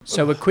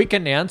So a quick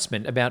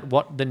announcement about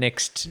what the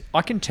next...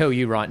 I can tell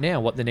you right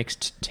now what the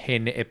next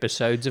 10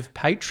 episodes of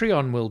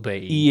Patreon will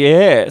be.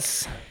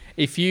 Yes.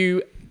 If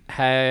you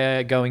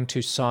are going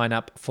to sign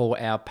up for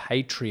our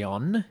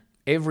Patreon,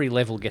 every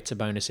level gets a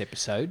bonus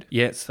episode.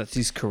 Yes, that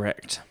is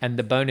correct. And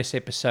the bonus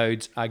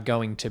episodes are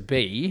going to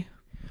be...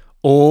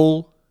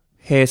 All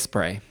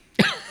Hairspray.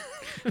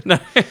 No,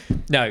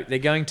 they're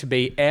going to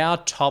be our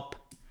top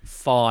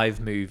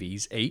 5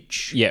 movies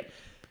each. Yep.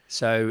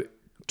 So,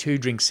 Two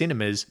Drink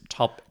Cinema's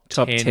top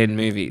 10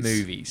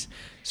 movies.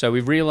 So,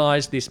 we've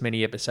realised this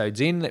many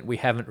episodes in that we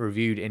haven't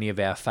reviewed any of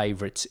our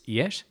favourites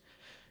yet.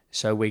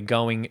 So, we're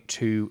going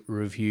to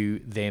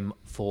review them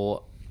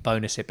for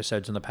bonus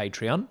episodes on the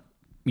Patreon.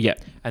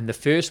 Yep. And the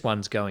first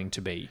one's going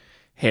to be...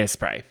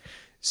 Hairspray.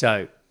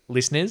 So,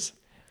 listeners...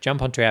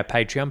 Jump onto our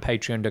Patreon,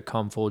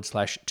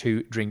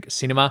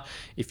 patreon.com/2drinkcinema,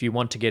 if you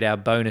want to get our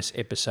bonus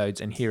episodes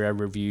and hear our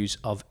reviews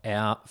of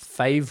our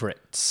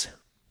favourites.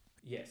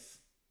 Yes.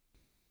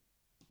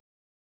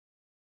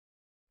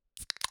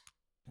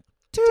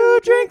 Two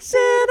Drink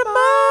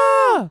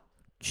Cinema!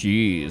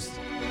 Jeez.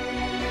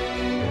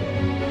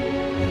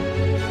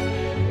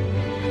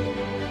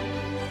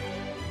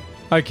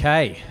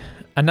 Okay,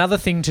 another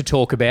thing to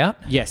talk about.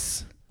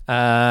 Yes.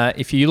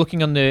 If you're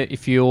watching on the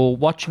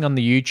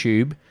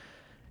YouTube,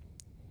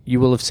 you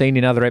will have seen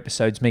in other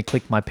episodes me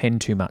click my pen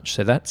too much,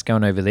 so that's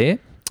going over there.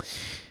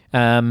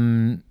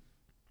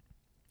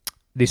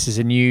 This is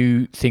a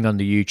new thing on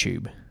the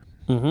YouTube.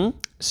 Mm-hmm.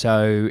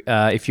 So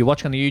if you're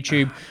watching on the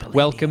YouTube,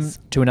 welcome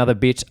to another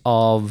bit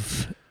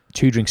of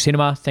Two Drink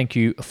Cinema. Thank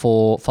you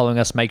for following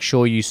us. Make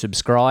sure you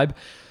subscribe.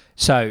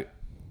 So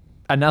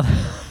another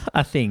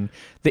thing,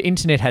 the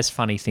internet has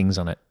funny things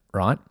on it,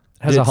 right?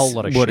 It has a whole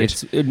lot of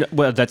shit.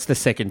 Well, that's the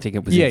second thing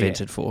it was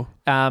invented for.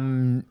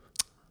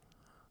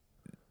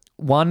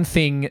 One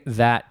thing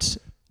that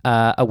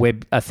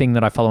a thing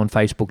that I follow on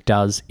Facebook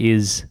does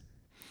is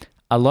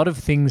a lot of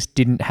things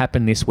didn't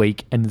happen this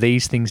week, and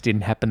these things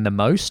didn't happen the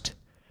most.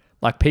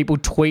 Like, people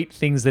tweet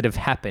things that have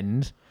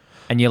happened,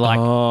 and you're like,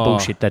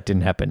 bullshit, that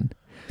didn't happen.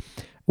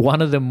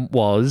 One of them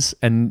was,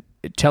 and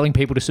telling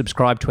people to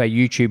subscribe to our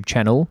YouTube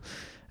channel,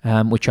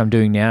 which I'm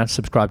doing now,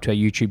 subscribe to our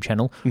YouTube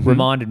channel,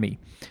 reminded me.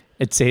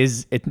 It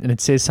says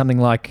something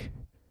like,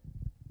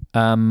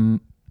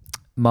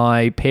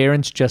 my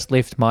parents just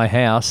left my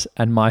house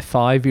and my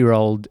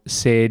 5-year-old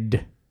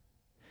said,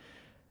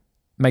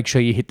 make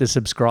sure you hit the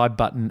subscribe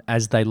button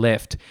as they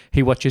left.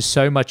 He watches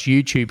so much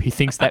YouTube, he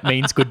thinks that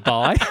means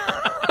goodbye.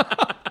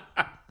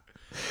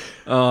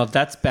 Oh,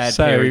 that's bad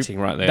parenting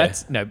right there.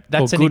 That's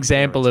an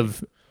example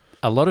of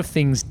a lot of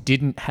things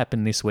didn't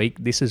happen this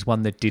week. This is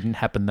one that didn't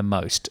happen the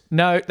most.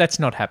 No, that's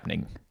not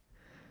happening.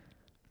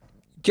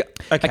 Okay.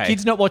 A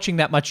kid's not watching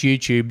that much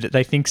YouTube that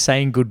they think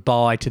saying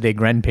goodbye to their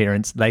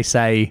grandparents, they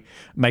say,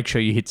 make sure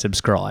you hit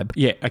subscribe.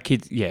 Yeah, a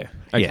kid, yeah.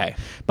 Okay. Yeah.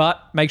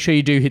 But make sure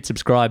you do hit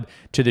subscribe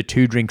to the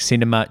Two Drink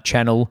Cinema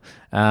channel.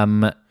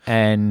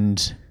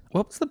 And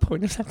what was the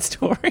point of that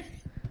story?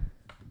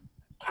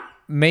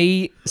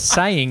 Me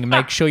saying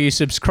make sure you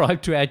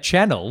subscribe to our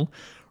channel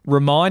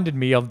reminded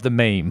me of the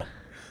meme.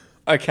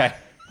 Okay.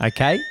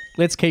 Okay?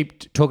 Let's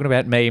keep talking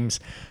about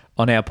memes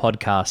on our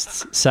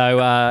podcasts.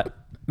 So,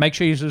 make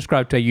sure you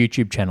subscribe to our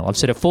YouTube channel. I've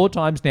said it 4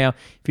 times now.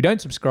 If you don't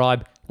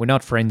subscribe, we're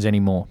not friends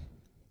anymore.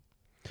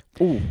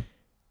 Ooh.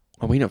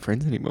 Are we not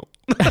friends anymore?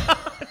 You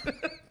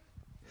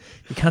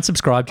can't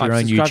subscribe to your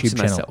own YouTube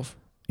channel. Myself.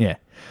 Yeah.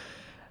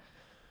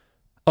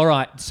 All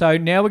right. So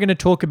now we're going to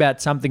talk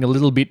about something a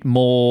little bit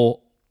more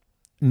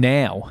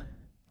now.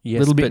 Yes, a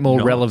little bit but more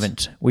not.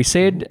 relevant. We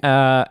said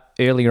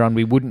earlier on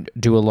we wouldn't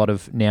do a lot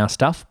of now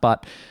stuff,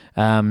 but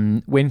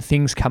when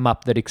things come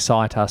up that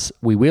excite us,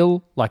 we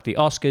will, like the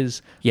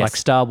Oscars, like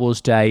Star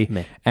Wars Day,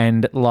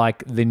 and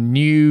like the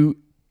new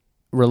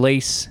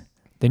release,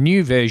 the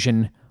new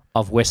version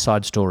of West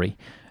Side Story,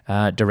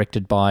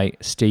 directed by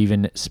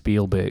Steven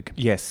Spielberg.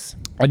 Yes.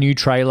 A new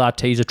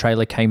teaser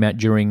trailer came out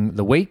during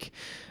the week,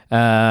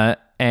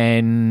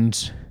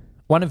 and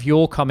one of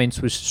your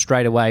comments was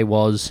straight away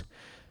was,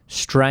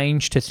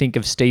 strange to think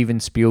of Steven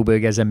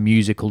Spielberg as a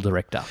musical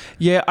director.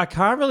 Yeah, I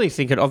can't really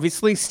think it.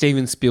 Obviously,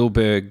 Steven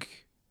Spielberg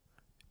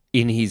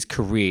in his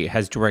career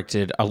has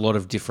directed a lot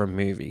of different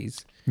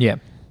movies. Yeah.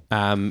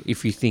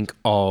 If you think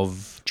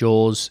of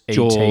Jaws,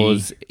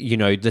 E.T. you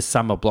know, the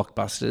summer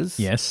blockbusters.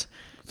 Yes.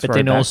 But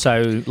then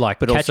also like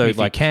Catch Me If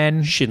You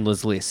Can.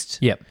 Schindler's List.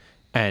 Yep.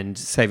 And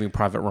Saving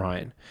Private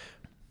Ryan.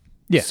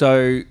 Yeah.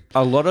 So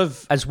a lot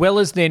of... As well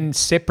as then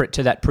separate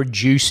to that,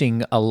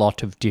 producing a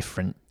lot of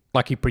different...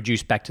 Like he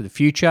produced Back to the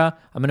Future.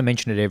 I'm going to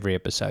mention it every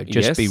episode.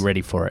 Just be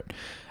ready for it.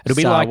 It'll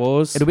be Star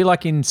Wars. It'll be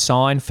like in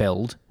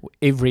Seinfeld.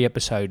 Every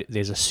episode,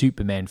 there's a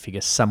Superman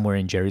figure somewhere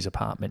in Jerry's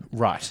apartment.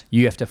 Right.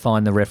 You have to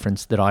find the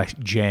reference that I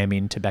jam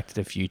into Back to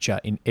the Future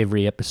in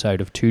every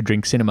episode of Two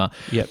Drink Cinema.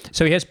 Yep.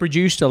 So he has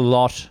produced a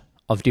lot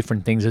of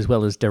different things as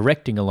well as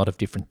directing a lot of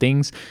different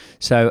things.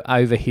 So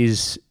over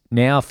his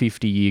now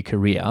 50-year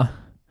career,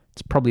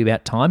 it's probably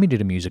about time he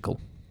did a musical.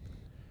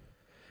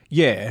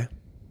 Yeah.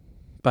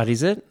 But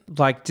is it?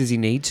 Like, does he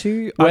need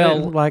to?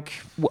 Well, like...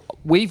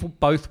 We've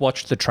both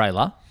watched the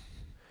trailer.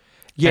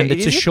 Yeah, and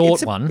it's a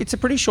short one. It's a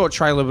pretty short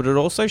trailer, but it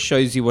also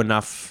shows you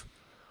enough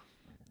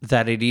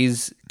that it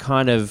is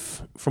kind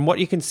of, from what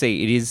you can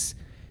see, it is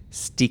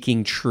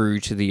sticking true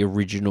to the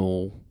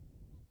original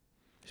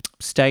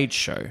stage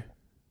show.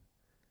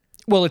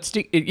 Well, I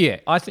think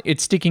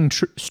it's sticking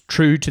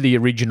true to the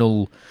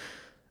original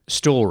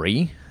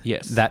story.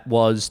 Yes. That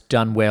was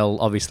done well,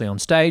 obviously, on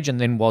stage, and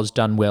then was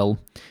done well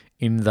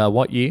in the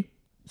what year?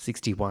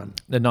 61.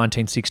 The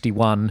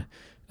 1961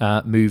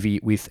 movie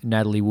with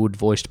Natalie Wood,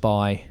 voiced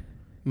by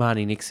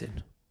Marnie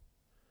Nixon.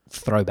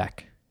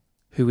 throwback.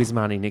 Who is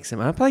Marnie Nixon?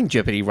 Am I playing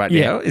Jeopardy right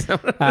Yeah. now? Is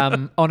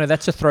that Oh no,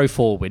 that's a throw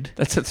forward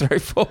That's a throw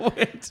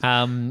forward.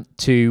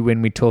 to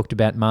when we talked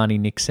about Marnie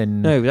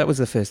Nixon. No, that was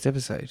the first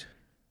episode.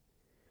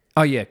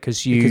 Oh yeah,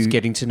 because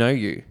Getting to know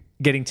you.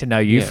 getting to know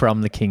you Yeah.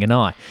 from The King and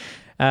I.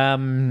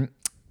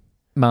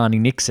 Marnie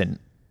Nixon,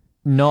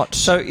 not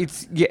So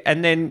it's, yeah,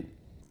 and then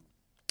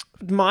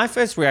my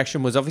first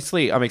reaction was,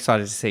 obviously I'm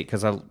excited to see it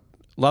because I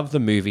love the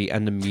movie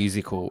and the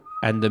musical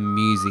and the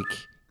music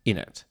in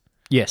it.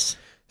 yes.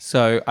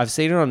 So I've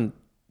seen it on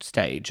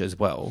stage as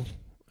well,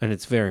 and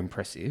it's very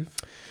impressive.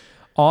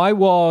 I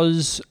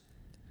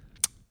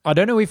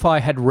don't know if I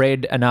had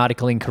read an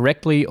article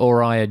incorrectly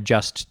or I had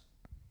just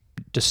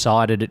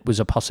decided it was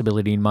a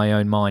possibility in my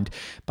own mind,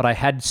 but I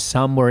had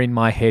somewhere in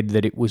my head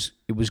that it was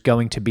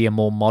going to be a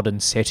more modern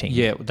setting.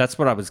 Yeah, that's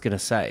what I was going to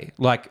say.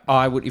 Like,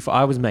 I would, if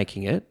I was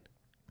making it,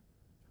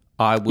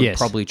 I would Yes.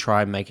 probably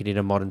try and make it in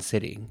a modern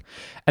setting.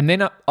 And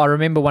then I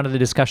remember one of the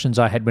discussions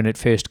I had when it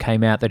first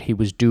came out that he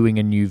was doing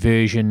a new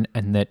version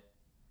and that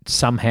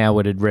somehow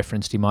it had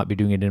referenced he might be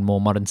doing it in a more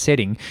modern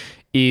setting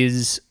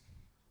is...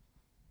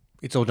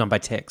 It's all done by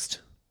text.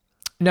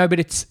 No, but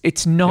it's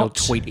They'll not...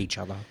 tweet each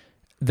other.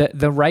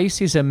 The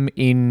racism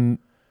in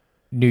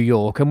New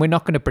York, and we're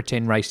not going to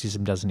pretend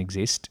racism doesn't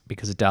exist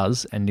because it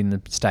does, and in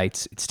the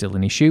States it's still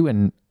an issue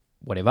and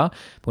whatever.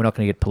 We're not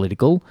going to get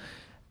political.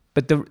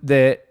 But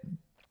the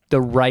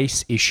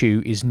race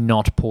issue is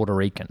not Puerto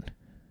Rican.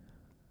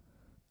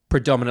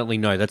 Predominantly,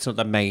 no. That's not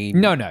the main...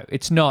 No,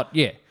 it's not,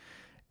 yeah. I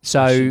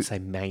So shouldn't say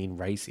main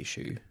race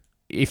issue.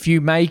 if you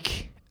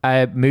make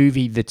a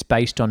movie that's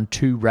based on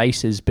two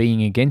races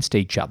being against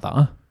each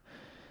other,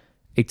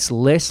 it's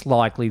less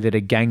likely that a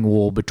gang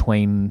war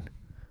between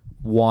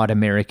white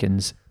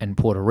Americans and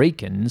Puerto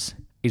Ricans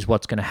is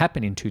what's going to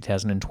happen in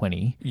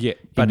 2020. Yeah,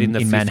 but in the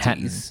 50s.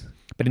 Manhattan.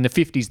 But in the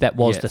 50s, that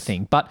was the Yes.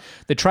 thing. But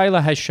the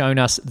trailer has shown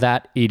us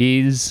that it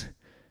is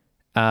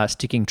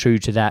sticking true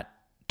to that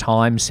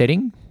time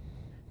setting,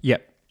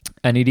 Yep.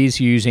 and it is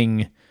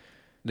using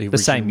the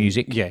same original-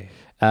 music.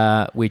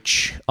 Yeah.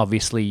 Which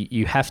obviously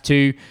you have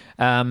to.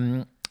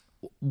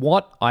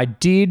 What I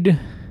did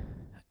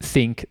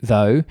think,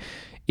 though,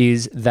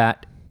 is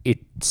that it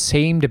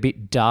seemed a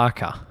bit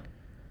darker.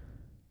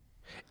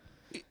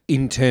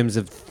 In terms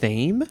of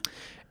theme,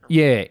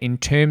 Yeah, in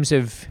terms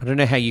of... I don't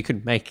know how you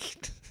could make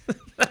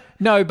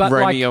No, but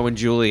Romeo and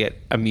Juliet,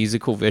 a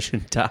musical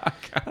version,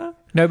 darker.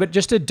 No, but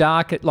just a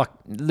darker... Like,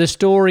 the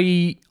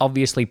story,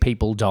 obviously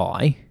people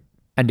die,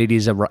 and it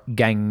is a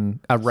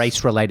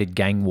race-related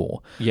gang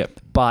war.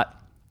 Yep. But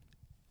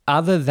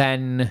other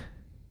than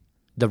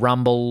the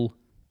Rumble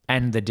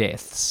and the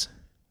deaths,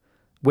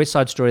 West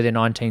Side Story, the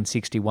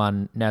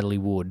 1961 Natalie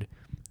Wood,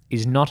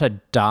 is not a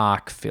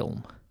dark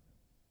film.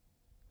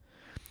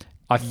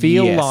 I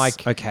feel Yes.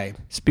 like Okay.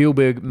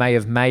 Spielberg may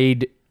have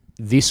made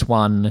this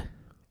one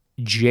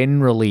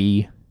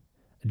generally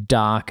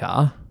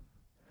darker.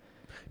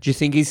 Do you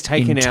think he's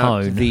taken In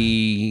out tone.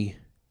 the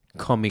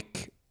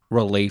comic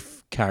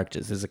relief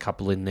characters? There's a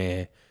couple in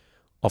there.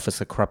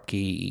 Officer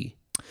Krupke.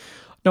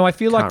 No, I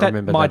feel like Can't that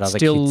remember might that other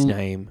still kid's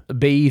name.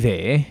 be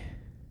there.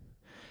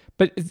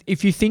 But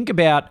if you think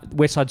about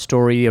West Side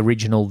Story, the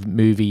original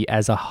movie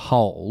as a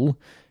whole,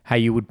 how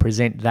you would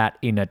present that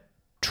in a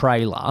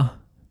trailer,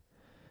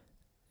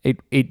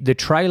 the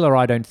trailer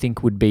I don't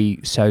think would be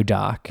so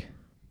dark.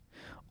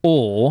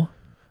 Or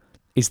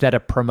is that a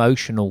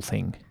promotional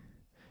thing?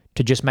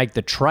 To just make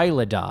the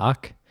trailer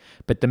dark,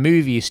 but the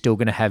movie is still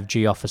going to have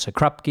G Officer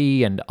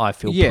Krupke and I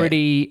Feel Yeah,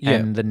 Pretty yeah.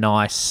 and the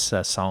nice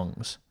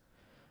songs.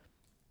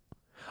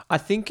 I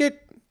think it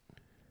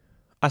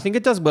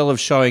does well of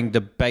showing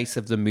the base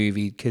of the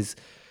movie because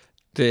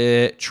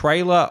the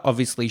trailer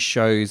obviously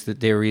shows that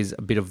there is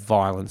a bit of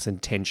violence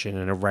and tension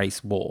and a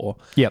race war.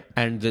 Yep.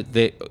 And that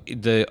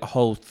the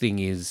whole thing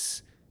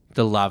is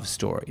the love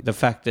story. The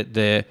fact that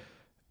the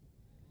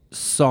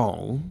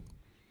song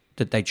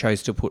that they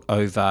chose to put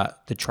over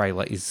the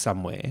trailer is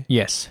Somewhere,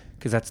 Yes.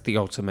 because that's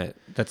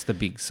the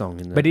big song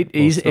in the... But it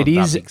well, is it's not it the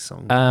is big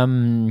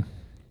song.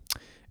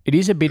 it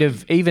is a bit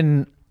of,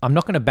 even I'm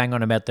not going to bang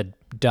on about the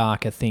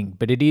darker thing,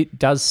 but it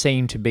does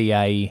seem to be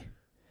a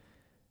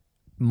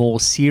more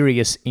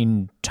serious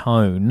in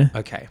tone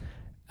Okay.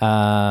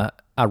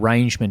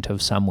 arrangement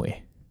of Somewhere.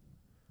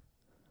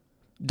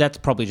 That's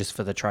probably just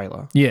for the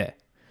trailer. Yeah.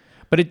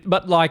 But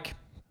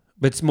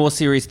But it's more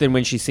serious than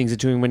when she sings it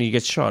to him when he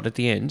gets shot at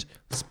the end.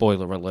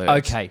 Spoiler alert.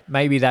 Okay,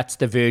 maybe that's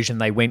the version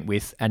they went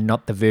with and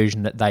not the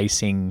version that they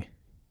sing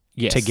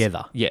Yes.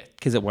 together. Yeah,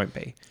 because it won't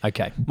be.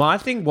 Okay. My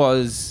thing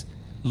was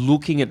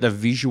looking at the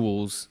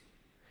visuals,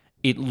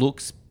 it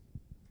looks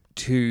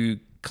too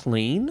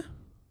clean.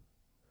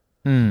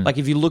 Like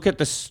if you look at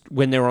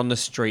when they're on the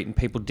street and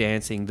people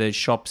dancing, the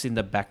shops in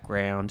the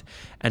background,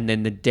 and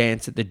then the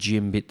dance at the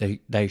gym bit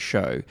they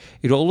show,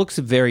 it all looks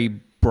very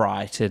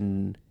bright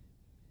and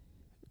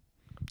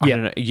I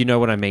don't know, you know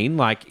what I mean?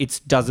 Like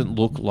it doesn't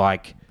look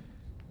like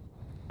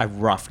a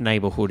rough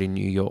neighborhood in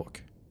New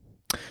York.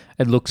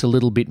 It looks a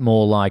little bit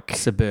more like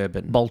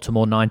Suburban.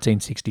 Baltimore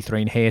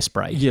 1963 and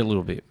Hairspray. Yeah, a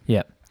little bit.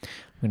 Yeah.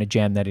 I'm going to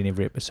jam that in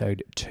every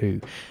episode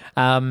too.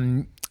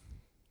 But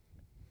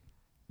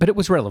it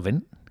was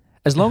relevant.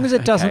 As long as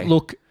it doesn't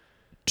look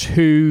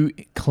too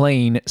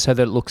clean so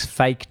that it looks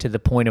fake to the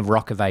point of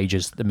Rock of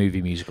Ages, the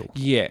movie musical.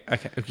 Yeah,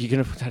 okay. You're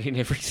going to put that in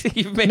everything.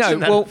 You've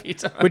mentioned that a few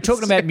times. We're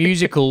talking about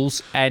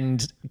musicals,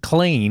 and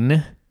clean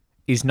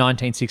is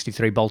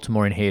 1963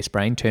 Baltimore and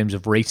Hairspray in terms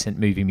of recent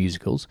movie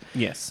musicals.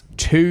 Yes.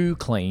 Too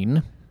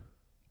clean.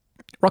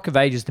 Rock of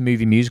Ages, the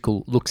movie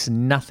musical, looks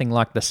nothing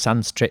like the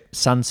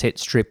Sunset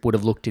Strip would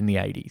have looked in the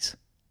 80s.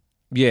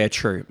 Yeah,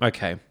 true.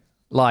 Okay.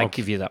 I'll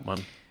give you that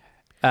one.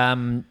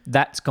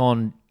 That's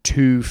gone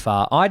too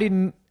far. I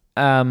didn't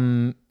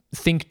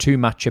think too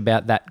much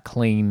about that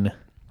clean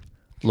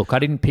look. I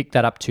didn't pick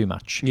that up too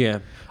much. Yeah.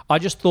 I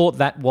just thought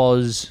that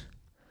was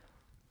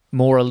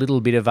more a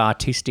little bit of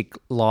artistic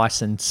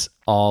license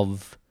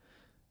of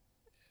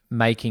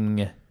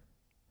making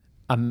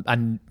a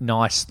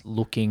nice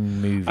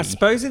looking movie. I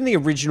suppose in the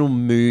original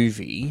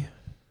movie,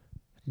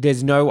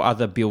 there's no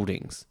other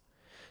buildings.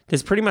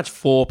 There's pretty much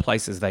 4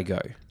 places they go.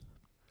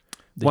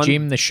 The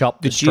gym, the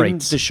shop, the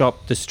streets. The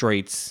shop, the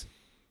streets,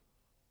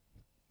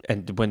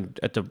 and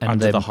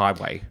under the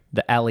highway.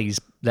 The alleys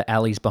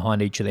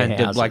behind each of their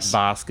houses. And the like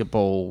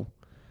basketball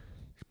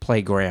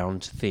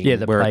playground thing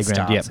the where it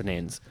playground, starts and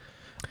ends.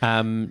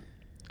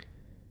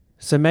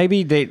 So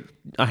maybe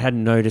I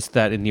hadn't noticed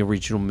that in the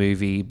original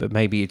movie, but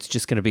maybe it's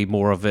just going to be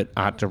more of an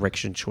art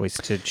direction choice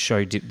to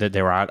show that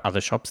there are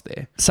other shops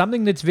there.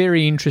 Something that's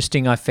very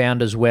interesting I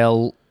found as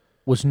well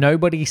was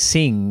nobody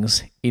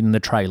sings in the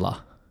trailer.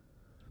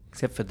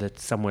 Except for the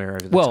somewhere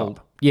over the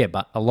top. Yeah,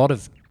 but a lot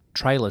of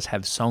trailers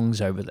have songs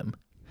over them.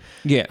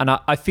 Yeah. And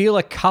I feel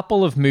a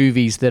couple of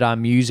movies that are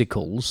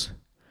musicals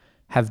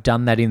have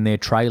done that in their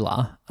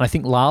trailer. And I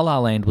think La La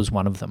Land was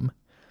one of them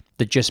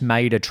that just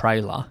made a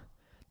trailer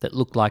that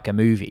looked like a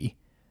movie.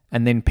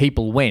 And then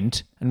people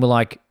went and were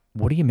like,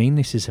 what do you mean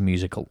this is a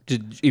musical?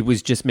 It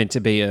was just meant to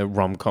be a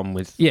rom-com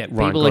with Ryan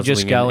people are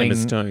just going, and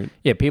Emma Stone.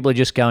 Yeah, people are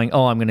just going,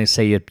 oh, I'm going to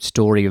see a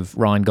story of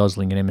Ryan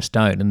Gosling and Emma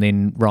Stone. And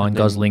then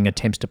Gosling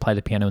attempts to play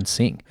the piano and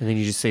sing. And then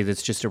you just see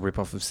that's just a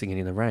rip-off of Singing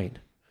in the Rain.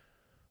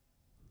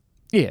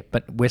 Yeah,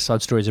 but West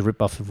Side Story is a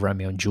rip-off of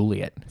Romeo and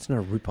Juliet. It's not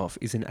a rip-off,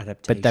 it's an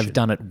adaptation. But they've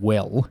done it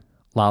well.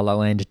 La La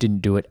Land didn't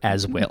do it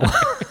as well.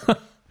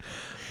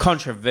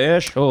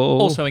 Controversial.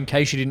 Also, in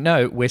case you didn't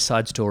know, West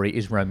Side Story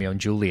is Romeo and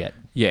Juliet.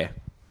 Yeah.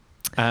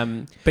 But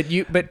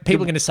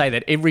people are going to say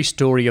that every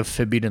story of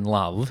forbidden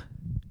love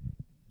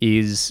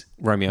is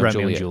Romeo and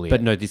Juliet.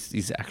 But no, this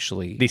is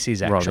actually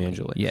Romeo and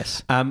Juliet.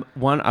 Yes.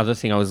 One other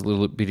thing I was a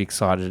little bit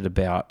excited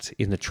about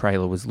in the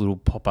trailer was a little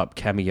pop-up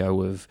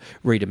cameo of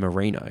Rita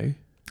Moreno.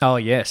 Oh,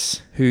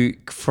 yes. Who,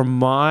 from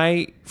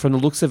the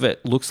looks of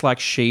it, looks like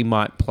she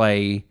might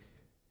play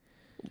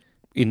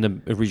in the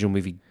original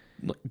movie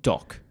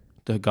Doc,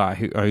 the guy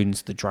who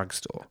owns the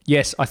drugstore.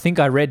 Yes, I think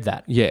I read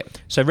that. Yeah.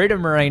 So Rita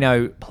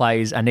Moreno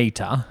plays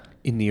Anita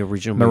in the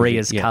original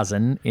Maria's movie.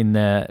 cousin in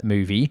the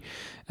movie,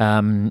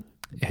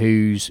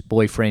 whose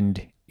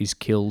boyfriend is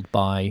killed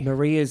by...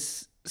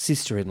 Maria's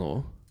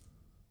sister-in-law.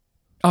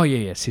 Oh,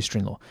 yeah,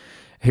 sister-in-law.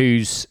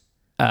 Whose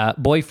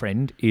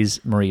boyfriend is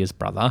Maria's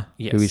brother,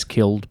 yes. who is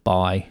killed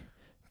by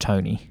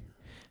Tony.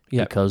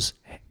 Yep. Because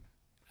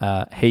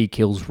he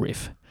kills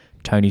Riff,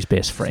 Tony's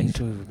best friend.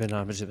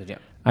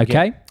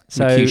 Okay? Yep.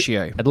 So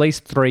Mercutio. At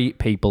least 3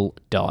 people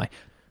die.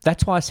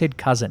 That's why I said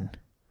cousin.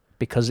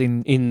 Because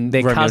in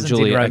their cousins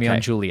in Romeo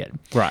and Juliet.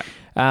 Right.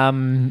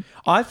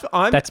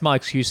 That's my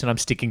excuse and I'm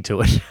sticking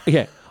to it.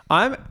 Yeah.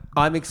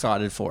 I'm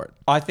excited for it.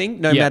 I think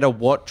no matter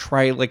what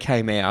trailer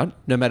came out,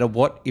 no matter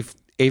what, if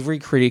every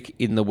critic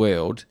in the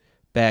world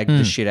bagged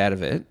the shit out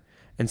of it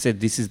and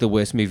said this is the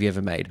worst movie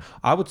ever made,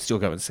 I would still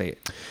go and see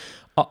it.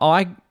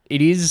 I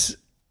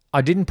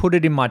didn't put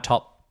it in my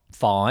top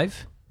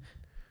 5,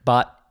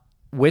 but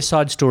West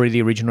Side Story,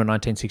 the original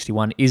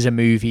 1961, is a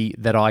movie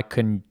that I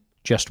can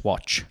just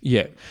watch.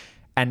 Yeah.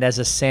 And as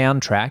a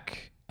soundtrack,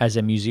 as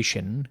a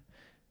musician,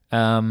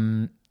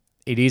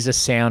 it is a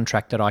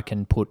soundtrack that I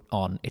can put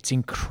on. It's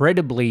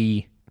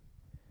incredibly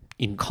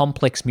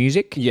complex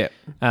music. Yeah.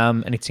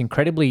 And it's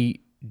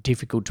incredibly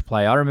difficult to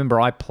play. I remember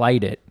I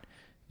played it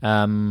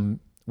when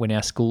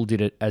our school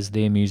did it as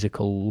their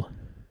musical.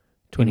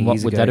 20 years ago.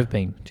 What would that have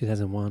been?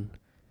 2001.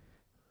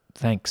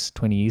 Thanks,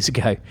 20 years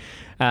ago.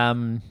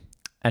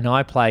 And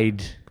I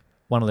played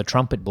one of the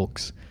trumpet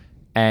books,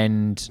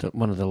 and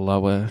One of the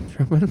lower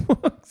trumpet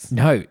box.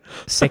 no,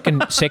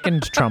 second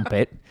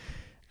trumpet,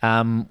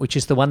 which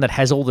is the one that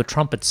has all the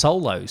trumpet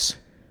solos.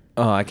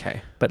 Oh,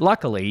 okay. But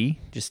luckily,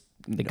 Just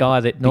the guy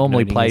that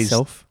normally noting plays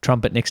yourself.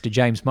 trumpet next to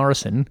James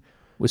Morrison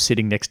was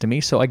sitting next to me,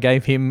 so I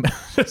gave him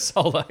the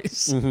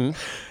solos.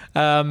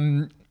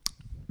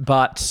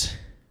 But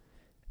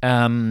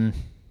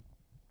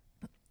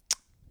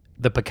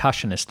the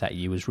percussionist that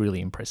year was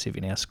really impressive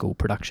in our school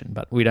production,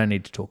 but we don't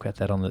need to talk about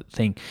that on the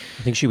thing.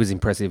 I think she was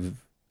impressive.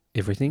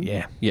 Everything.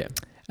 Yeah. Yeah.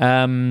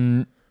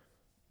 I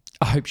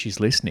hope she's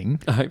listening.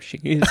 I hope she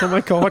is. Oh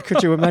my God,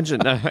 could you imagine?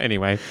 No,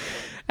 anyway.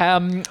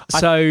 I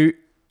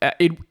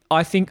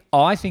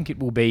think it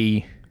will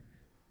be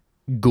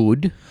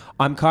good.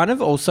 I'm kind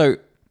of also,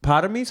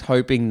 part of me is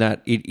hoping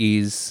that it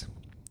is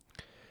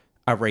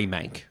a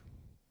remake,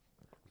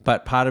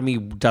 but part of me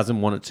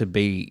doesn't want it to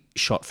be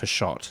shot for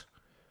shot.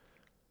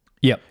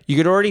 Yep. You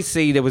could already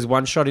see there was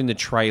one shot in the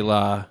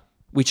trailer,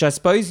 which I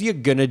suppose you're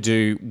going to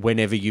do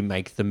whenever you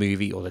make the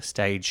movie or the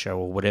stage show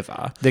or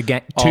whatever.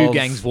 The two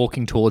gangs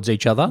walking towards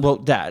each other. Well,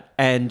 that,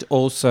 and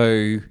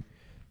also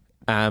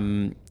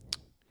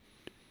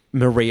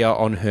Maria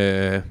on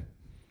her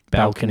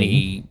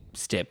balcony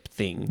step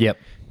thing. Yep.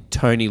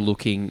 Tony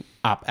looking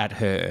up at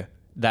her.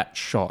 That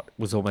shot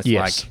was almost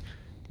Yes. like,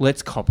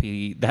 let's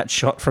copy that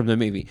shot from the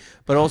movie.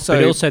 But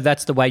also,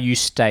 That's the way you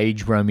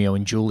stage Romeo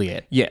and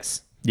Juliet.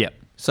 yes. Yep.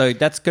 So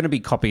that's going to be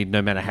copied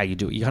no matter how you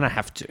do it. You kind of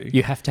have to.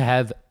 You have to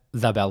have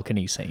the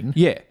balcony scene.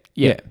 Yeah.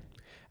 Yeah.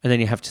 And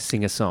then you have to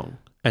sing a song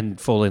and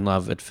fall in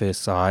love at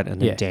first sight and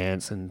then Yeah.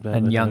 dance and blah,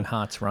 And blah, Young blah.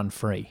 Hearts Run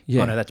Free.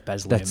 Yeah. Oh, no, that's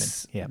Baz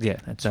That's- Luhrmann. yeah,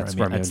 That's that's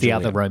Romeo. Romeo That's and the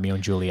other Juliet. Romeo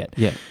and Juliet.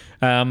 Yeah.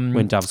 Um,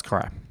 When doves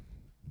cry.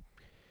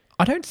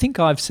 I don't think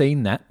I've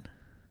seen that.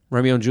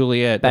 Romeo and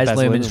Juliet. Baz the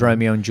Luhrmann's Luhrmann.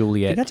 Romeo and I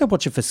Juliet. had to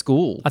watch it for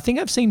school. I think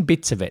I've seen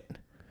bits of it.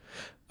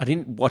 I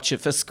didn't watch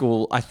it for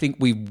school. I think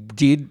we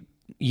did,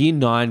 year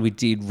 9, we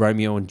did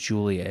Romeo and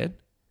Juliet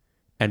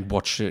and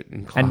watched it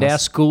in class. And our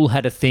school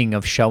had a thing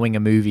of showing a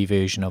movie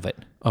version of it.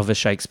 of a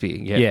Shakespeare.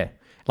 Yeah. Yeah.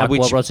 Like, which-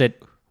 what was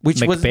it?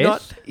 Which was Macbeth?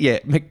 not... Yeah,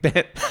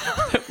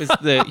 Macbeth. It was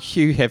the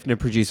Hugh Hefner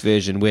produced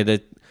version where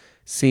the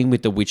scene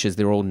with the witches,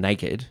 they're all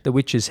naked. The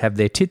witches have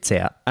their tits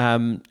out.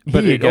 But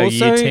Here you it go,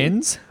 also... year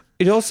 10s.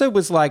 It also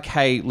was like,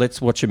 hey,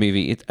 let's watch a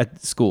movie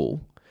at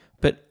school.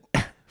 But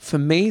for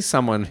me,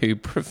 someone who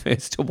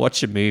prefers to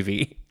watch a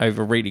movie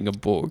over reading a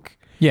book,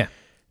 Yeah.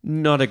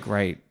 not a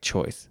great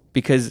choice.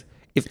 Because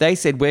if they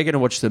said, we're going to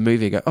watch the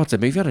movie, I go, oh, it's a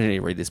movie, I don't need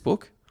to read this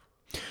book.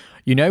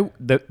 You know,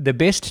 the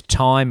best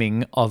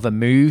timing of a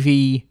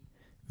movie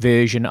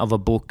version of a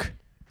book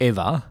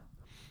ever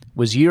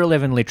was Year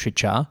 11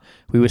 literature.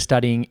 We were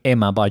studying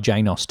Emma by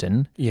Jane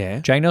Austen. Yeah.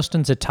 Jane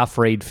Austen's a tough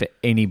read for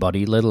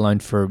anybody, let alone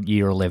for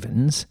Year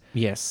 11s.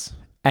 Yes.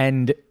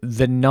 And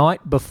the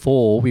night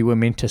before we were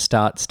meant to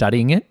start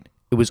studying it,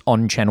 it was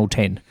on Channel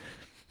 10.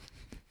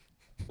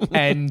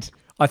 And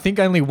I think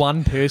only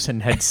one person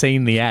had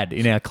seen the ad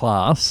in our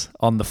class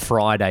on the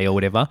Friday or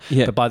whatever.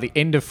 Yeah. But by the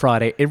end of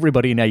Friday,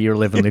 everybody in our Year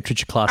 11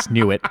 literature class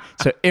knew it.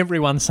 So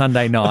everyone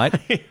Sunday night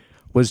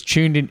was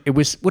tuned in. It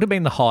would have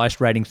been the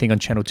highest rating thing on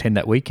Channel 10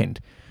 that weekend.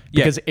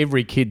 Yeah. Because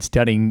every kid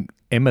studying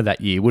Emma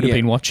that year would have Yeah.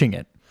 been watching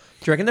it.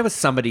 Do you reckon there was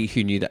somebody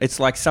who knew that? It's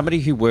like somebody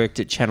who worked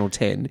at Channel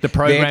 10. The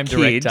program their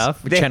kids- director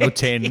for their Channel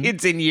 10.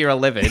 kids in year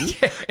 11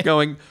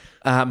 going,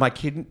 my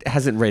kid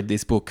hasn't read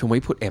this book. Can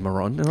we put Emma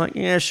on? They're like,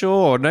 yeah,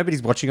 sure.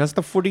 Nobody's watching us.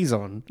 The footy's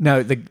on.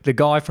 No, the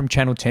guy from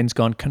Channel 10's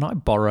gone, can I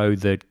borrow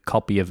the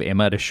copy of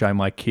Emma to show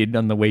my kid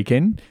on the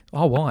weekend?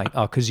 Oh, why?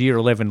 Oh, because Year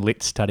 11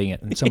 Lit's studying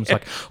it. And someone's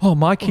like, oh,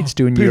 my kid's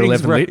doing Year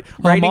ratings 11 Lit.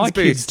 Oh, ratings my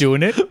kid's boost.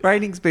 doing it.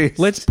 Ratings boost.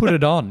 Let's put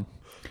it on.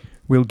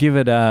 We'll give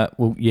it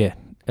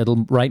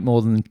it'll rate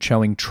more than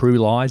showing True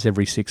Lies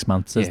every 6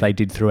 months as Yeah. they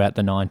did throughout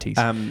the 90s.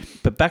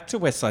 But back to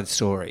West Side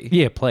Story.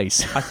 Yeah,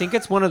 please. I think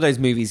it's one of those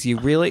movies you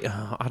really,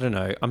 I don't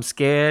know, I'm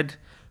scared,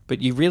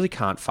 but you really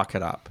can't fuck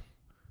it up.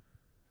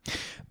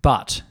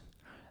 But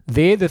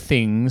they're the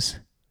things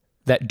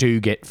that do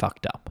get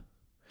fucked up.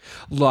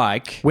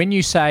 Like, When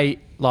you say,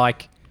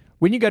 like,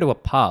 when you go to a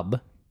pub,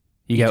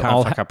 you go, can't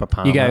I'll fuck up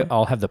a You go, Parma.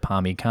 I'll have the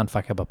Parma. You can't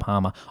fuck up a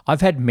Parma.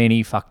 I've had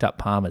many fucked up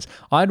Parmas.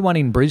 I had one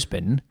in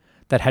Brisbane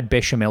that had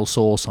bechamel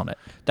sauce on it.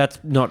 that's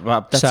not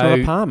not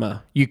a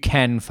Parma. You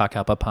can fuck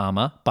up a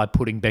Parma by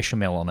putting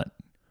bechamel on it.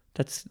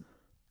 That's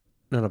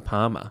not a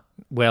Parma.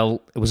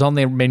 Well, it was on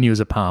their menu as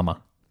a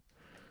Parma.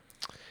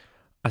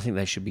 I think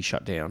they should be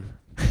shut down.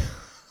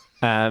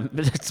 But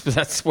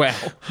that's well,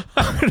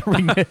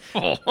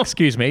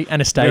 Excuse me,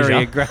 Anastasia.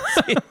 very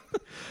aggressive.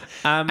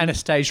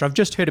 Anastasia, I've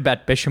just heard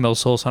about bechamel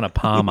sauce on a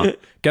Parma.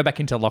 Go back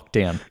into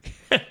lockdown.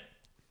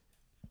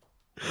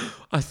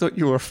 I thought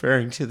you were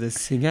referring to the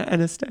singer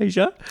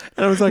Anastasia,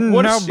 and I was like,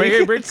 "What is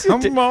she?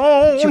 come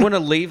on. Do you want to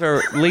leave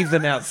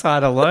them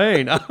outside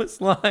alone?" I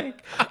was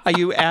like, "Are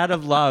you out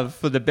of love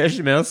for the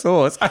bechamel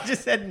sauce?" I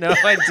just had no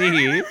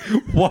idea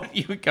what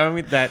you were going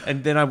with that,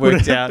 and then I Would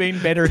worked it have out been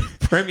better?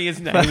 Premier's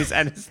name is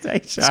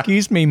Anastasia.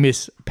 Excuse me,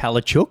 Miss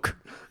Palachuk.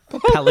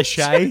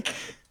 Palaszczuk.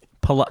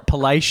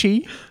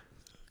 Palashi.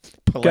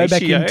 Go back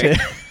Palacio. into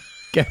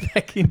go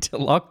back into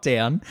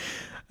lockdown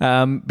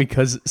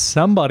because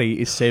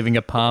somebody is serving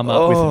a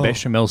Parma with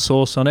bechamel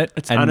sauce on it.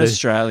 It's and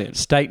un-Australian. The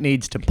state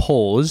needs to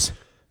pause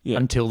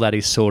until that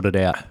is sorted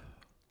out.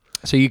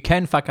 So you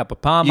can fuck up a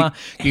Parma.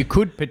 You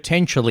could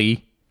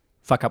potentially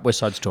fuck up West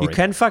Side Story. You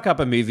can fuck up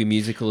a movie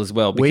musical as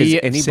well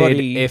because said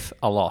F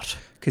a lot.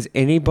 Because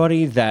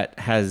anybody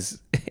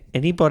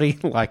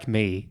like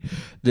me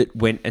that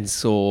went and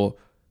saw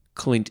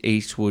Clint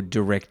Eastwood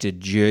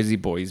directed Jersey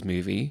Boys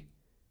movie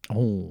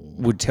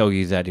would tell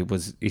you that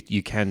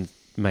you can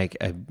make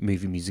a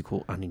movie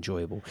musical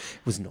unenjoyable.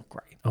 It was not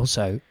great.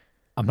 Also,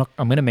 I'm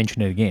going to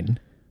mention it again.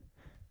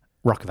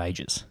 Rock of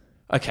Ages.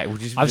 Okay,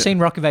 I've seen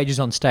Rock of Ages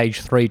on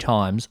stage 3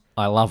 times.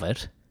 I love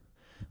it.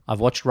 I've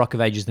watched Rock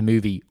of Ages the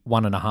movie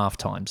 1.5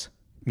 times.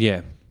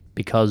 Yeah,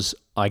 because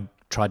I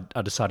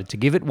decided to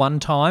give it 1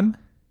 time,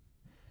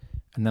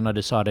 and then I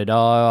decided,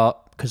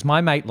 because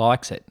my mate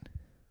likes it.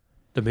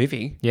 the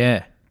movie,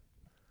 Yeah,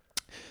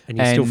 and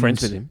you're still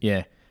friends with him.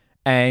 Yeah,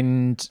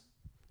 and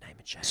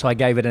so I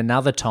gave it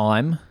another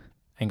time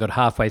and got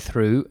halfway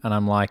through, and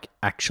I'm like,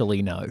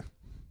 actually, no.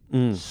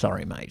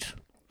 Sorry, mate.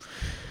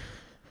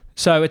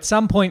 So at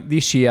some point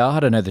this year, I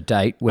don't know the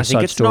date, West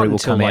Side Story will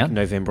come out.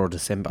 November or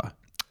December.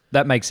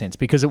 That makes sense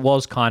because it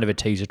was kind of a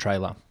teaser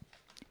trailer.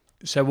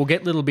 So we'll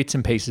get little bits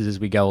and pieces as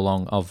we go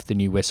along of the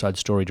new West Side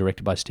Story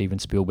directed by Steven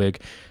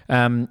Spielberg.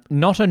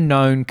 Not a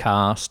known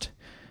cast,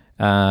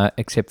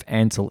 except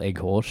Ansel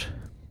Elgort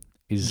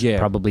is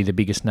probably the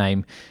biggest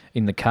name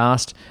in the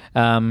cast.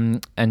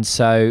 And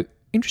so,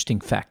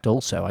 interesting fact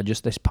also,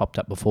 this popped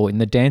up before, in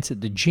the dance at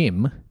the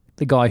gym,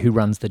 the guy who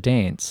runs the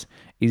dance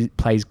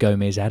plays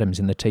Gomez Adams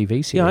in the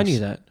TV series. Yeah, I knew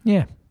that.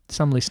 Yeah,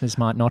 some listeners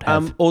might not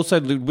have. Also,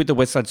 with the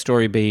West Side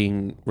Story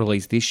being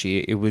released this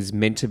year, it was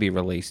meant to be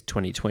released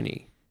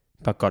 2020,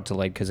 but got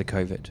delayed because of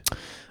COVID.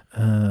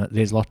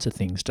 There's lots of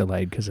things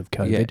delayed because of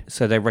COVID. Yeah,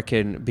 so they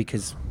reckon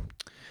because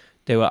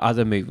there were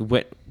other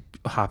movies,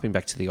 harping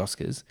back to the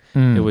Oscars,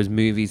 there was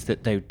movies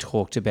that they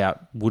talked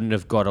about wouldn't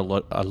have got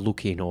a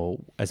look in or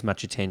as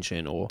much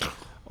attention or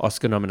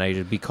Oscar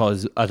nominated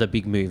because other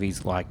big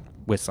movies like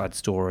West Side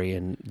Story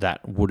and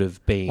that would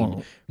have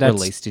been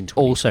released in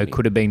 2020. Also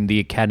could have been the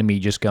Academy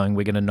just going,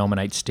 we're going to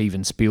nominate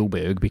Steven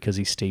Spielberg because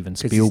he's Steven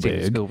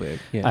Spielberg,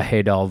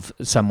 ahead of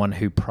someone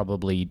who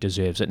probably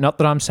deserves it. Not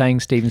that I'm saying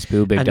Steven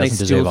Spielberg doesn't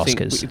deserve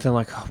Oscars. They're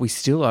like, we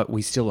still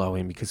owe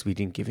him because we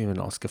didn't give him an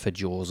Oscar for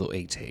Jaws or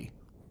E.T.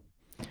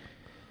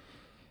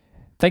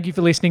 Thank you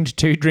for listening to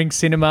Two Drink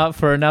Cinema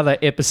for another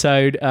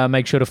episode.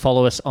 Make sure to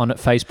follow us on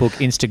Facebook,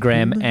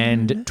 Instagram,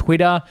 and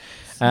Twitter.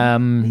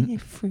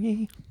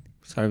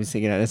 Sorry, I'm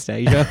singing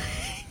Anastasia.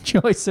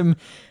 Enjoy some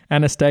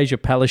Anastasia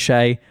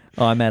Palaszczuk.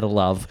 I'm out of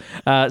love.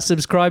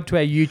 Subscribe to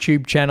our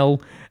YouTube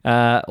channel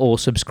or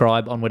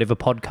subscribe on whatever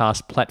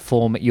podcast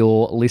platform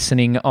you're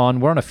listening on.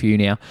 We're on a few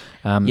now.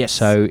 Yes.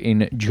 So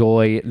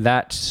enjoy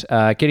that.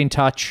 Get in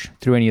touch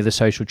through any of the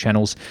social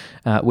channels.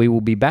 We will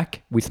be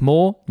back with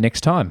more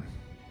next time.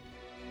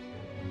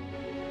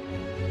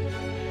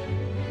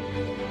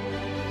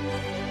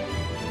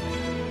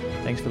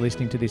 Thanks for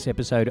listening to this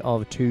episode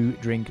of Two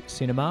Drink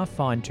Cinema.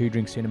 Find Two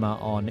Drink Cinema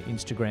on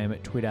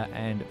Instagram, Twitter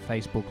and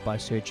Facebook by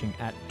searching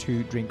at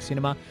Two Drink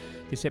Cinema.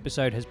 This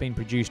episode has been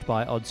produced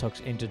by Odd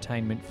Socks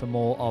Entertainment. For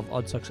more of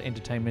Odd Socks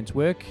Entertainment's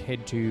work,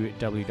 head to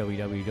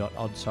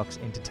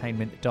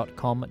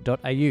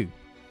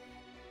www.oddsocksentertainment.com.au.